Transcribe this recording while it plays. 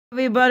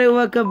Everybody,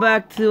 welcome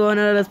back to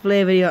another Let's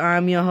Play video.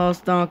 I'm your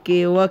host,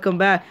 Donkey. Welcome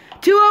back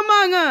to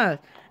Among Us.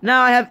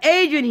 Now, I have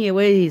Adrian here.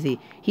 Where is he?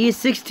 He is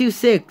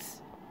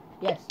 626.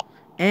 Yes.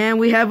 And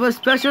we have a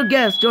special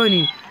guest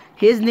joining.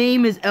 His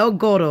name is El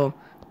Gordo,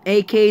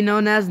 aka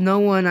known as No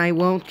One I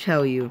Won't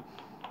Tell You.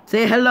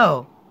 Say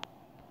hello.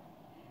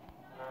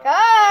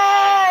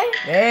 Hi.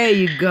 There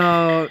you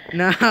go.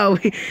 Now,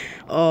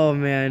 oh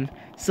man.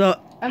 So,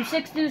 I'm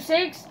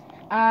 626.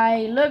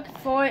 I looked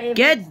for if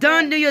get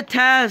done to your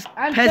task,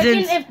 I'm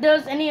peasants. checking if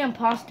there's any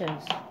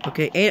imposters.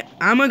 Okay,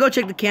 I'm gonna go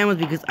check the cameras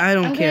because I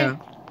don't care.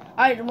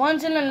 Alright,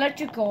 one's in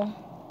electrical.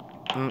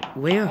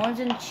 Where? One's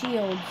in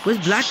shields. Where's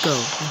Black go?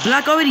 Is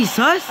Black already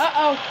sus?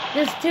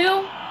 There's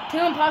two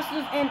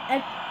imposters in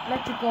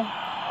electrical.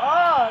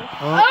 They're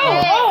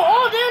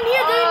in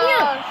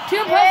here.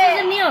 Two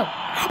imposters in here.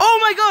 Oh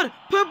my god!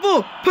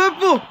 Purple!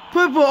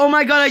 Oh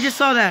my god, I just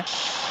saw that.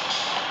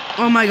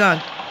 Oh my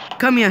god.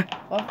 Come here.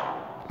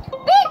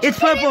 It's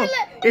purple.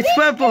 It's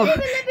purple.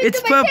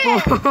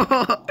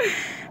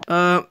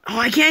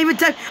 I can't even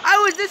type. I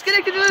was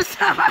disconnected to the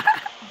server.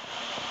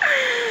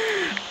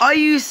 Are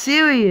you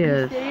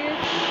serious?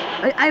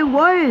 I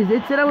was.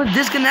 It said I was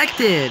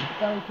disconnected.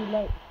 Sorry, too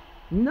late.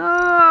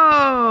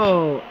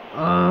 No.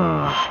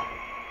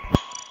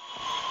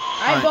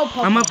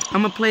 I'm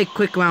gonna play a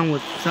quick round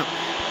with some.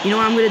 You know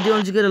what I'm gonna do?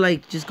 I'm just gonna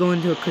just go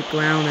into a quick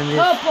round and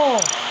just.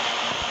 Purple.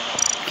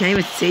 You can't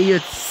even say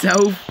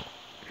yourself.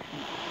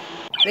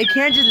 They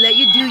can't just let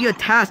you do your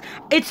task.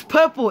 It's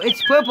purple.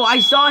 I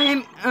saw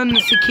him on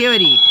the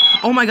security.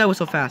 Oh my god, we're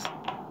so fast.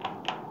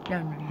 Oh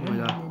my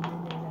god.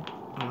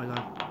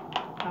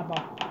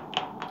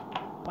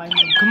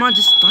 Come on,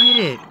 just start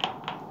it.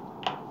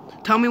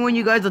 Tell me when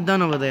you guys are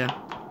done over there.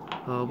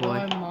 Oh boy.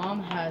 Your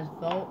mom has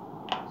vote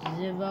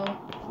zero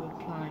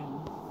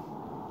replying.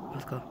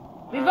 Let's go.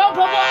 We vote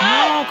purple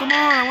out. No, come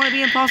on. I want to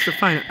be imposter.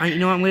 Fine. You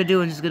know what I'm gonna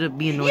do? I'm just gonna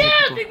be annoying.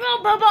 Yes, we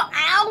vote purple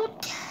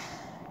out.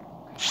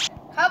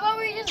 How about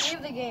we just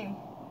leave the game?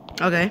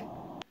 Okay.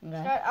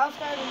 I'll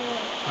start a new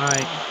one.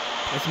 Alright.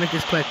 Let's make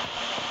this quick.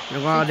 We're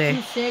gonna go all day.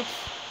 626.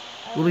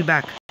 We'll be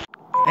back.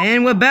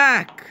 And we're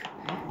back.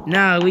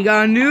 Now, we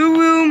got a new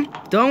room.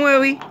 Don't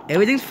worry.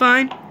 Everything's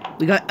fine.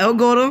 We got El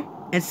Gordo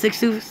and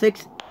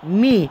 626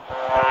 me. Okay,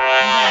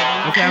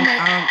 I'm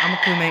a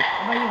crewmate.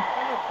 How about you?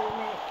 I'm a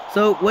crewmate.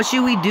 So, what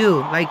should we do?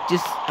 Like,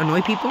 just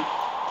annoy people? I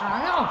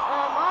don't know.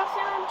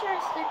 Honestly, I'm trying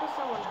to stick with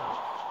someone else.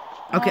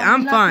 Okay,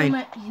 I'm fine.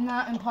 He's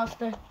not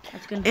imposter.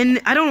 That's good. And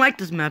I don't like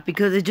this map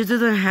because it just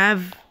doesn't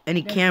have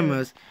any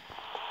cameras.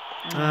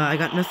 I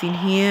got nothing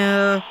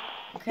here.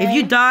 Okay. If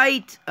you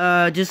died,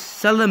 just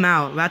sell them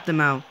out, rat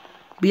them out.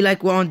 Be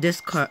like we're on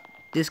Discord.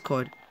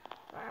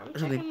 I'm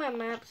checking my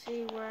map,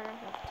 see where I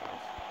have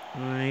tasks.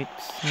 Alright,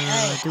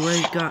 do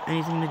I got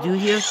anything to do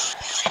here?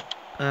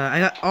 I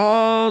got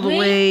all the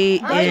way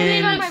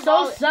in. I'm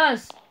so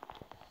sus.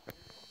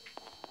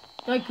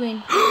 Dark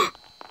green.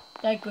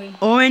 Dark green.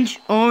 Orange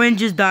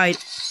just died.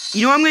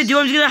 You know what I'm gonna do?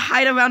 I'm just gonna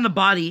hide around the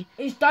body.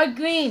 It's dark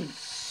green.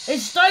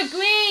 It's dark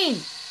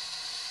green.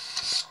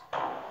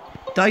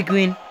 Dark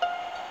green.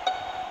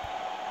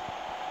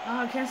 Oh,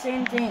 I can't say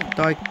anything.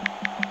 Dark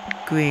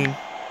green.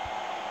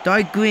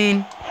 Dark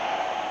green.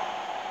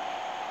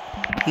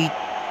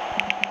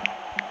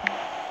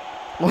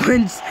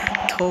 Orange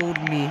told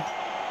me.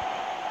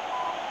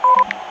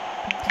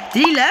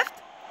 Did he left?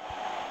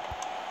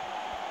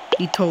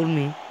 He told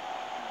me.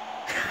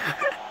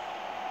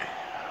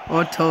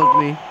 Or told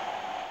me.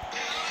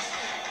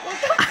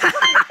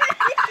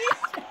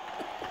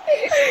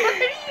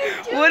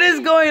 What is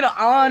going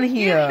on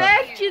here? Get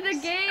back to the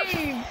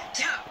game!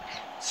 Toad?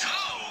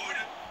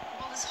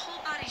 Well, his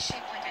whole body's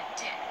shaped like a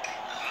dick.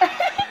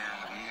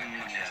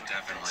 Yeah,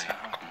 definitely.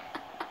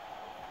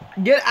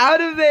 Get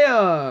out of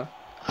there!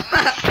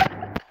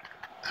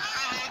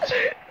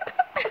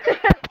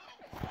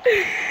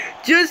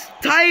 Just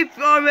type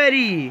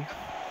already!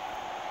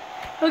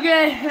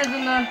 Okay, that's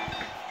enough.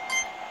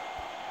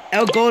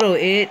 El Gordo,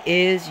 it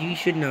is, you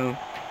should know.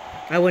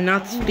 I will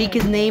not speak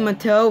his name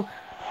until...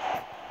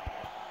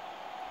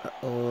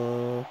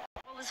 Uh-oh.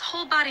 Well, his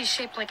whole body's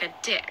shaped like a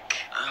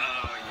dick.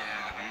 Oh,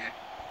 yeah.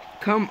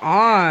 Come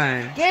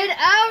on. Get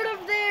out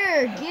of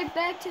there! Get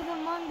back to the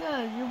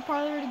manga. You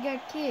probably already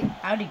got kicked.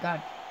 I already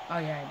got. Oh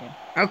yeah, I did.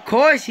 Of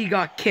course he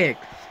got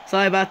kicked.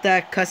 Sorry about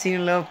that,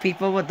 cussing little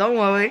people, but don't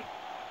worry.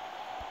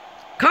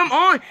 Come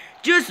on,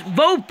 just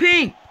vote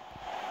pink.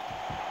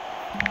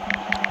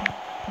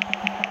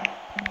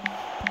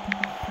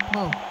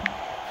 Oh.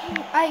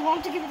 I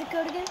want to give you the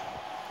code again?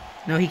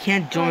 No, he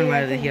can't join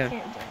right over here.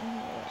 Can't join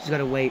here. Just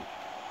gotta wait.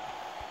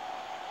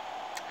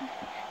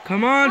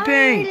 Come on, I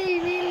pink.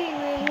 really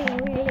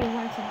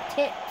want some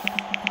tips.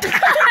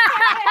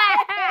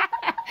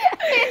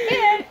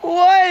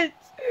 What?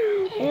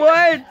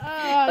 What?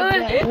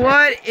 Okay.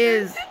 What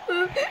is...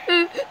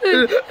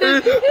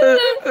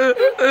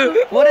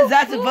 What is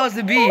that supposed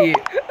to be?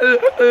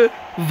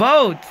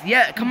 Vote.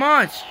 Yeah, come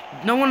on.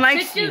 No one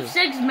likes you.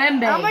 626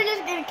 member. I'm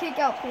just gonna kick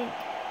out Pink.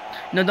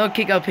 No, don't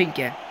kick out Pink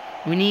yet.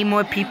 We need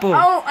more people.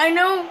 Oh, I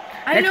know.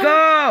 Let's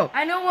go.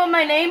 I know what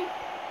my name.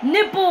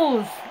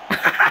 Nipples.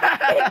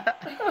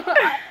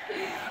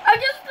 I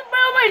just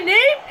spelled my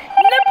name.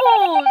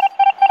 Nipples.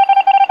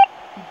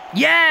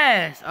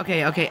 Yes.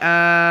 Okay. Okay.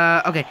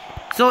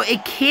 So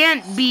it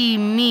can't be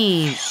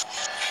me.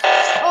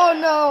 Oh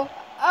no.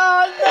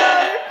 Oh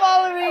no, you're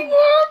following.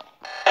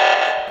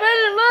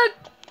 Brandon, look.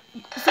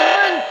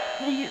 Someone.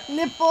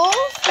 Nipples?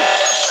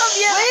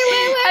 Yeah.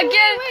 Wait.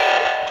 Again.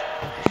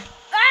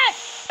 Ah!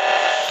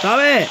 Stop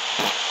it.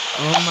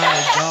 Oh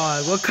my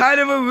god. What kind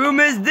of a room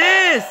is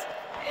this?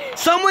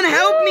 Someone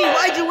help me.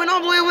 Why'd you went all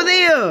the way over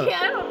there?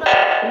 Yeah, I don't know.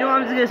 You know,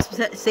 I'm just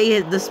gonna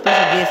say the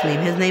special guest name.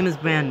 His name is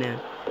Brandon.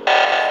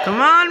 Come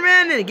on,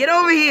 Brandon. Get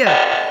over here.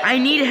 I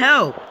need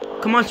help.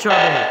 Come on,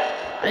 Strawberry.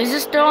 Is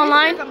this still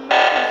online? Like a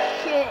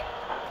massive shit.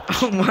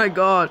 Oh my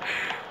god.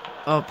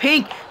 Oh,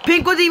 Pink.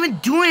 Pink wasn't even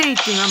doing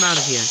anything. I'm out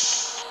of here.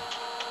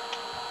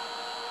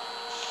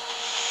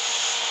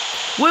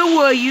 Where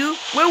were you?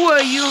 Where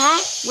were you,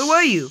 huh? Where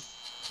were you?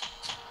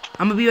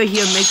 I'm gonna be right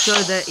here. Make sure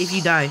that if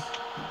you die.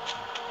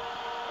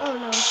 Oh no,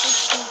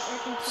 that's good. I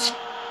can tell.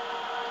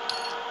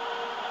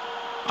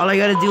 All I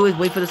gotta do is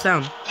wait for the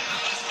sound.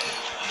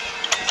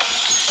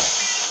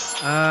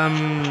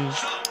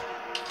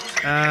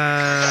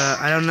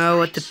 I don't know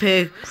what to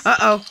pick.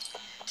 Uh-oh.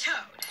 Toad.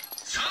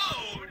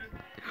 Toad?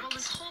 Well,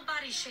 his whole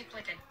body's shaped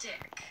like a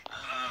dick. Oh,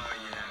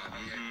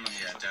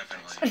 yeah,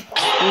 definitely.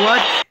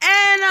 What?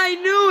 And I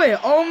knew it!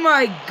 Oh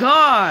my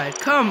god!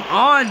 Come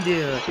on,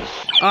 dude.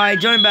 Alright,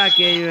 join back,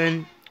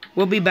 Adrian.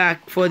 We'll be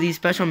back for the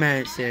special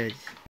messages.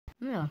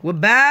 Yeah. We're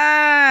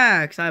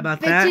back! Sorry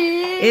about that.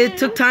 It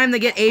took time to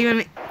get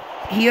Adrian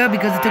here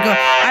because it took a...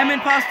 I'm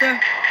imposter.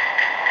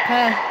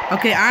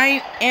 Okay,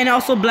 and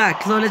also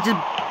black. So let's just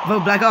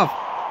vote black off.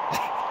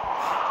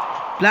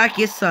 Black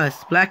is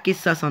sus. Black is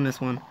sus on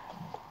this one.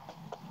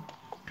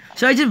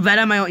 Should I just vet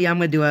on my own? Yeah, I'm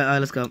gonna do it.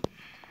 Let's go.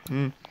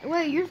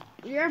 Wait, you're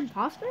an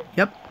imposter?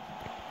 Yep.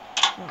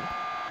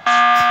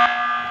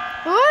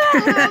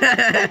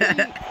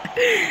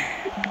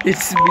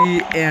 It's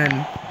me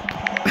and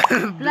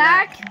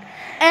Black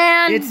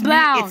and it's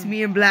brown. me. It's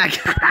me and black.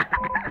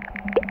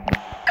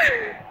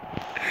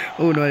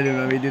 Oh no, I didn't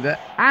let me do that.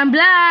 I'm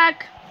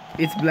black.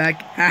 It's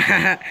black.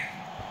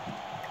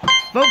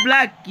 Vote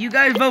black. You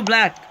guys vote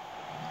black.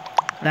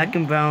 Black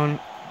and brown.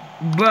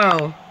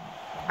 Bro.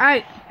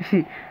 Alright.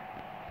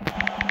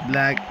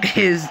 Black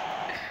is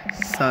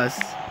sus.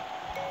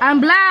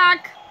 I'm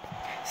black.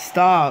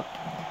 Stop.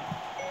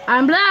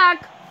 I'm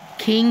black.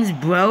 Kings,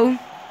 bro.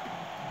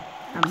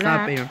 I'm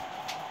Stop black. here.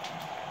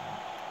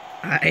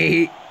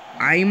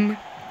 I'm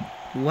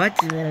what?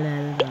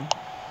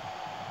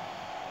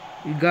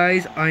 You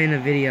guys are in a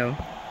video.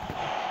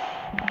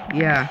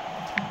 Yeah.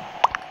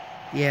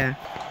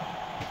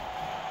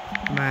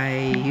 My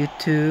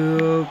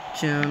YouTube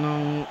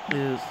channel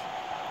is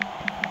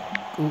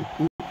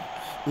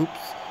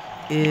oops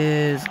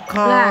is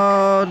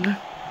called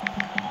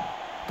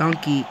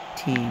Donkey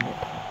Team.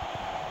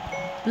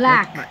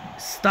 Black.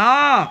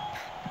 Stop.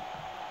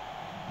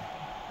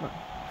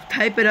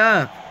 Type it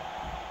up.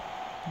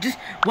 Just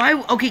why?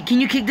 Okay, can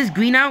you kick this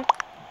green out?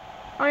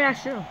 Oh yeah,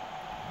 sure.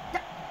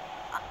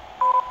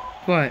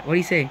 What? What do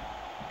you say?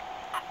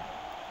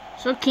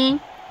 So King.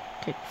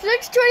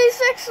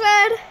 626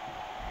 said.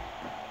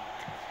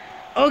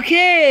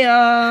 Okay,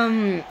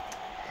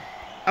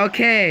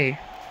 okay.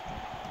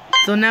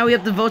 So now we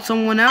have to vote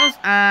someone else.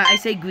 I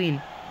say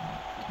green.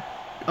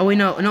 Oh wait,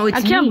 no, it's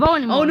I me. can't vote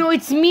anymore. Oh no,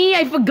 it's me.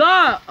 I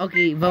forgot.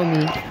 Okay, vote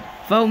me.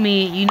 Vote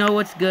me. You know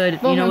what's good.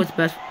 Vote you know him. what's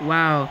best.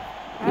 Wow.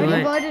 I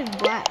already voted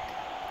black.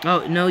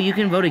 Oh no, you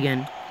can vote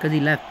again because he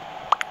left.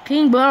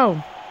 King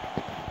bro.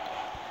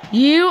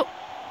 You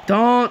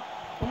Don't.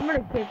 I'm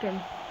gonna kick him.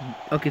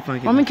 Okay, fine.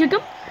 Kick want me him. to kick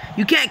him?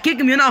 You can't kick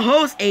him. You're not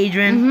host,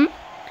 Adrian. Mm-hmm.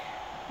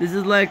 This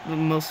is like the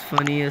most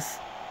funniest.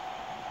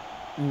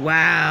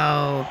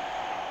 Wow.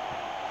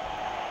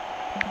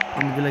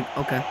 I'm gonna be like,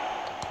 okay.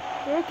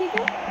 Did I kick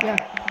him? Yeah.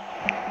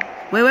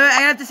 Wait, I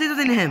have to say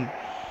something to him.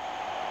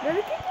 Did I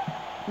kick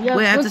him? Yeah.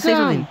 Wait, I have to say him.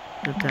 something.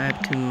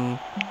 Subscribe to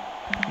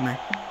my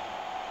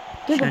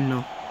Kick him.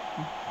 channel.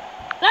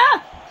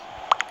 Ah!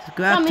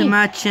 Subscribe Not to me.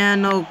 my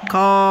channel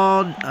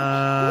called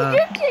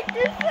You kicked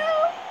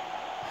yourself.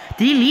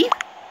 Did he leave?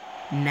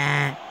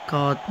 Nah,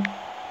 called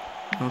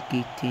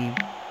Donkey Team.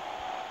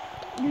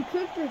 You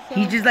kicked yourself.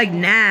 He's just like,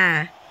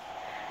 nah.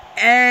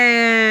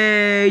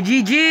 Hey,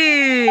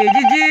 GG!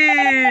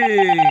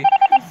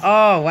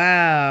 Oh,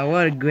 wow.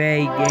 What a great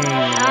game.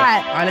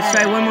 Alright. Alright, let's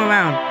try one more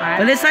round.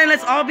 But this time,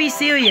 let's all be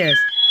serious.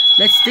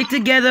 Let's stick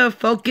together,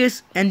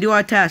 focus, and do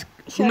our task.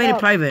 Who made it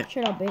private?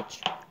 Shut up,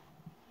 bitch.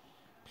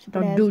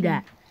 Don't do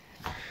that.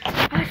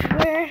 I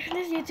swear,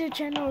 this YouTube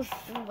channel is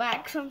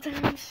whack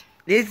sometimes.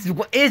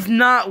 It's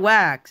not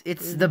wax.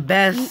 It's the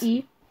best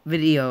E.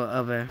 video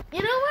ever.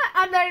 You know what?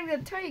 I'm not even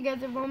gonna tell you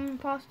guys if I'm an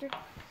imposter.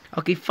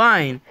 Okay,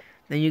 fine.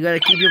 Then you gotta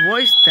keep your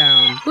voice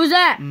down. Who's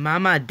that?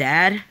 Mama,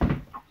 Dad.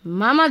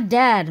 Mama,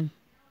 Dad.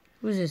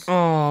 Who's this?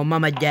 Oh,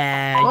 Mama,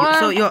 Dad. What?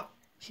 So you're.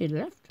 She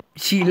left.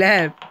 She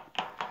left.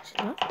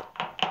 She left.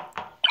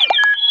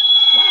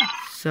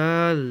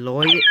 Sir, She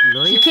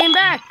lawyer. came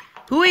back.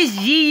 Who is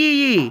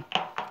Yee?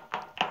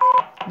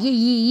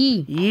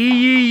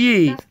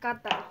 Yee.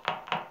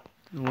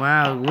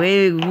 Wow,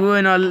 we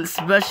ruined our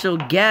special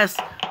guest,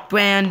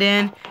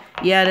 Brandon.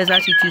 Yeah, there's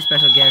actually 2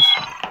 special guests.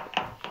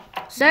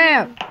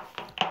 Sam.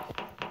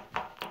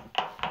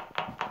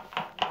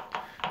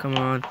 Come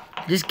on.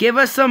 Just give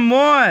us some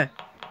more.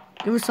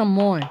 Give us some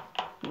more.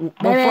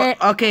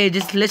 Okay,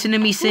 just listen to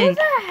me sing. Who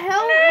the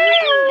hell is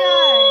this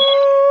guy?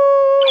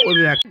 We'll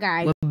be back.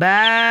 Guy. We're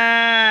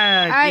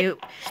back. It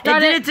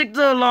didn't take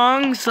so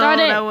long, so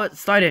that was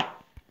start it.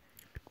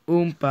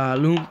 Oompa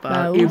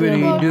loompa,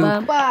 ibbity doo.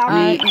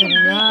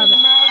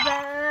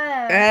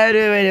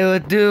 Everybody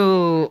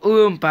do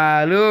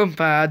oompa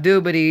loompa,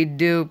 doobity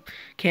doo.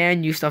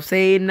 Can you stop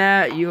saying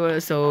that? You are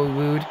so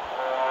rude.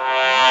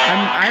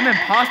 I'm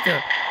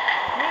imposter.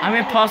 I'm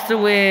imposter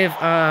with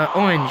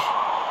orange.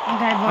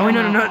 Okay, Oh wait,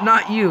 no,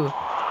 not you.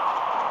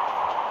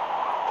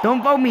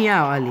 Don't vote me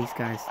out, at least,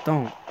 guys.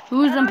 Don't.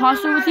 Who's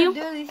imposter with you?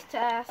 Do these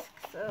tasks.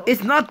 So.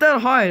 It's not that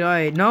hard,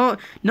 alright. No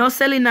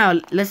selling now.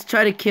 Let's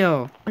try to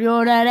kill. You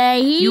wanna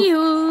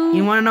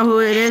know who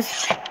it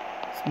is?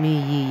 It's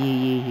me,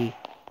 Yee.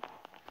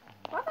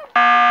 What the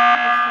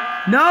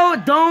heck? No,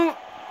 don't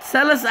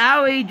sell us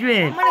out,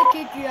 Adrian. I'm gonna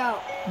kick you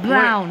out.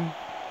 Brown.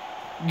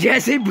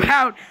 Jesse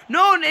Brown.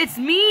 No, it's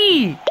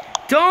me.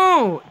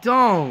 Don't.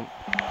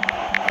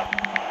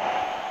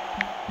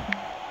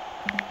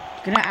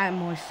 Gonna add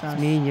more sauce.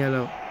 It's me and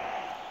yellow.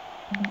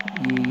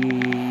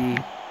 Yee.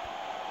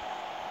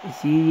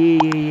 It's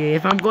Yee.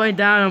 If I'm going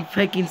down, I'm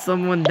picking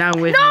someone down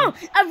with me. No!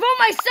 I vote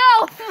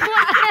myself!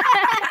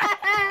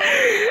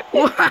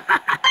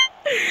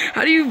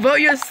 How do you vote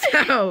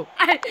yourself?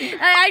 I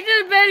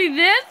accidentally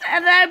this,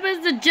 and then I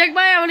pressed the check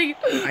button. I'm like,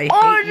 I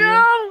oh hate you.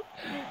 no!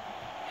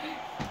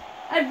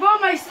 I vote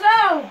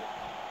myself!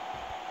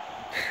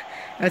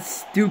 That's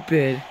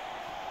stupid.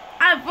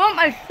 I vote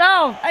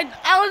myself. I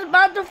was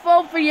about to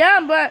vote for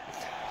you, but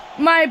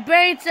my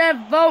brain said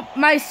vote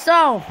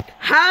myself.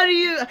 How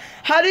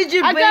did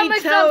your I brain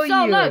got tell myself.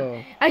 So you?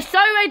 look, I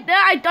saw you right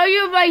there. I thought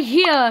you were right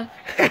here.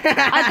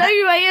 I thought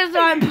you were right here, so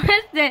I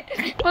pressed it.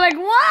 I'm like,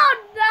 wow,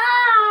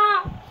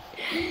 no!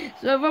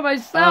 So I vote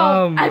myself.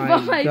 Oh my I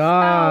vote myself.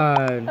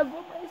 God. I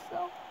vote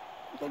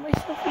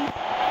myself.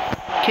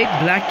 Kick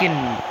Black and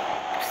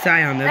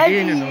Cyan. They're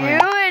being annoying.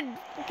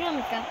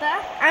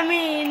 I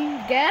mean,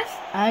 guess.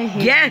 I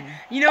hate Yeah, you.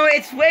 you know,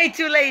 it's way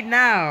too late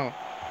now.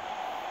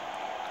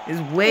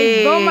 It's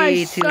way vote too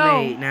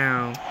myself. late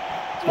now. It's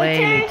But way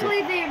late.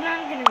 technically, they're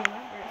not gonna remember.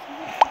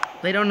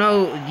 They don't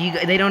know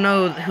they don't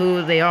know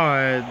who they are.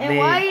 And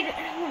why?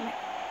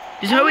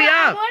 Just hurry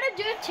I up. want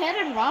to do Ted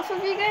and Ross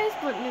with you guys,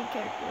 but new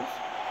characters.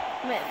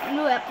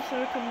 New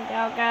episode coming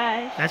out,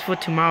 guys. That's for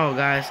tomorrow,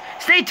 guys.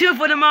 Stay tuned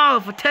for tomorrow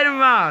for Ted and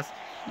Ross.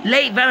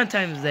 Late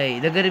Valentine's Day.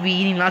 They're gonna be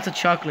eating lots of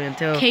chocolate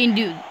until. Can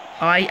dude.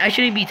 Oh, I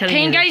shouldn't be telling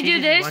you. Can you guys You do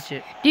just this? Watch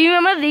it. Do you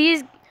remember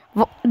these?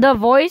 The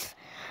voice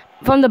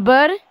from the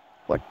bird?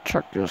 What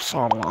took you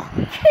so long?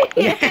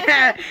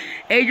 Yeah,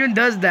 Adrian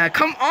does that.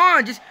 Come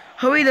on, just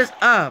hurry this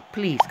up,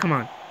 please. Come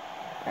on.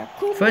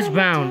 First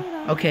round.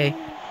 Okay.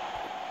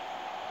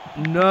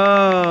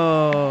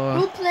 No.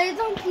 Who plays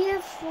on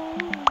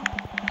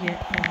PS4? Yeah.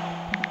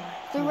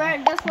 So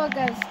right, guess what,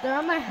 guys? They're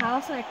on my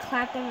house, and I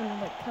clap them and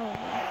like kill them.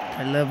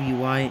 I love you,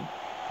 White.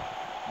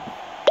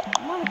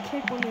 I'm gonna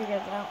kick one of you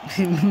guys out.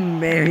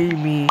 Marry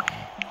me.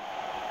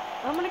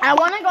 I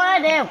want to go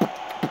out there.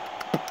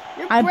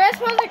 Your breath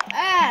smells like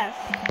ass.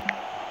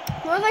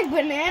 Smells like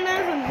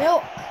bananas and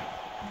milk.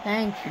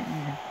 Thank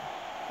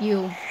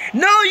you.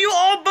 No, you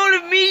all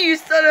voted me, you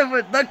son of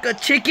a duck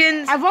of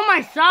chickens. I vote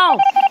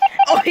myself.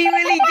 Oh, he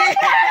really did.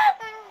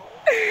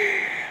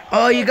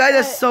 Oh, you guys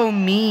are so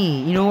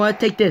mean. You know what?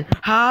 Take this.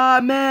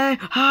 Ha, man.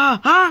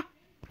 Ha.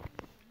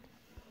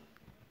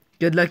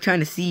 Good luck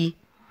trying to see.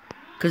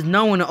 Because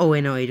no one... Oh,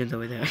 wait, no. Agent's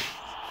over there.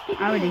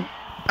 Already.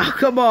 Oh,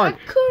 come on.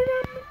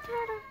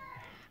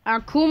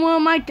 Akuma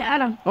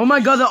Matata. Oh, my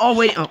God. They're all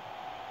waiting. Oh.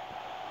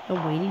 The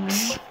waiting room.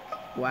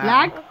 Wow.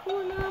 Black.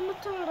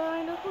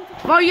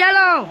 Oh,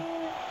 yellow.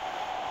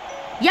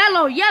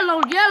 Yellow.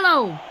 Yellow.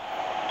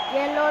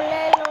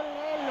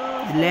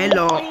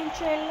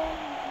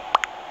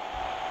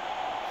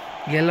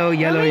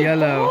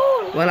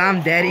 Well,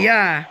 I'm dead,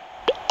 yeah.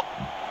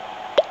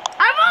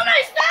 I vote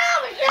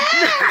myself.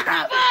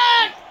 Yeah.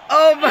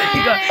 Oh, my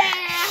God.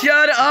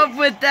 Shut up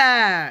with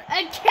that.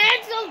 I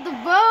canceled the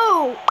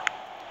vote.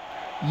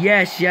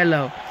 Yes,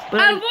 yellow. But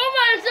I vote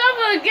myself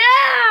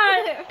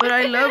again. But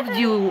I loved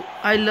you.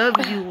 I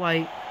loved you,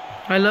 White.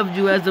 I loved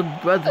you as a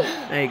brother.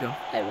 There you go.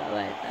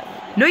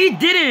 No, you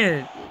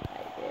didn't.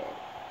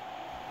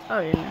 Oh,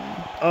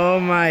 yeah. Oh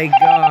my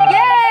God.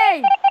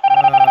 Yay!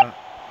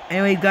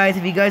 Anyway, guys,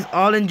 if you guys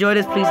all enjoyed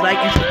this, please like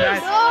and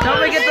subscribe. Don't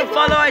forget to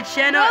follow our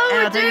channel,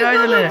 and I'll tell you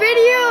guys later.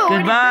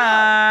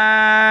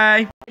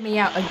 Goodbye. Me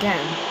out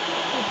again.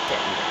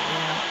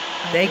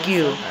 Thank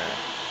you.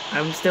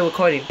 I'm still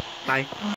recording. Bye.